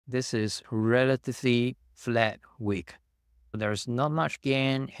this is relatively flat week. There's not much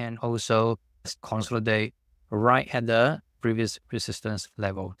gain, and also consolidate right at the previous resistance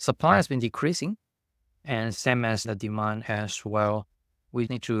level. Supply has been decreasing, and same as the demand as well. We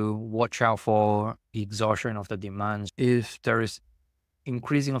need to watch out for exhaustion of the demand. If there is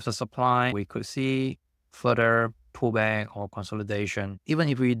increasing of the supply, we could see further pullback or consolidation. Even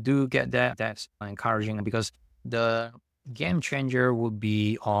if we do get that, that's encouraging, because the game changer would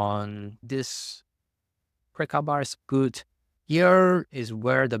be on this breakout bar is good. Here is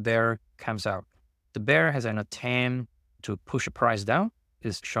where the bear comes out. The bear has an attempt to push the price down.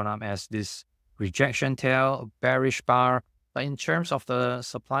 It's shown up as this rejection tail, bearish bar. But in terms of the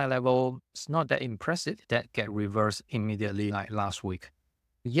supply level, it's not that impressive. That get reversed immediately like last week.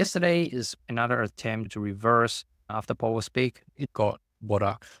 Yesterday is another attempt to reverse after Powell's speak. It got bought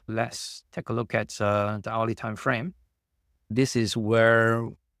up. Let's take a look at the hourly time frame. This is where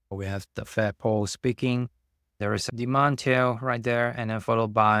we have the Fed Powell speaking. There is a demand tail right there, and then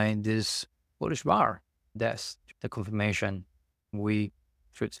followed by this bullish bar. That's the confirmation. We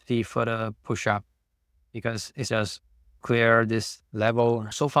should see further push up because it's just clear this level.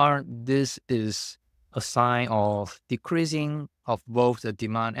 So far, this is a sign of decreasing of both the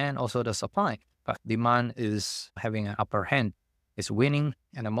demand and also the supply. But demand is having an upper hand. It's winning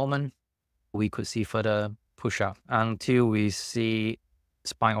at the moment. We could see further push up until we see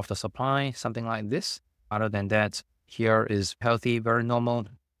spike of the supply, something like this. Other than that, here is healthy, very normal.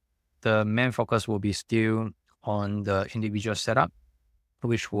 The main focus will be still on the individual setup,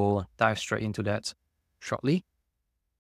 which we'll dive straight into that shortly.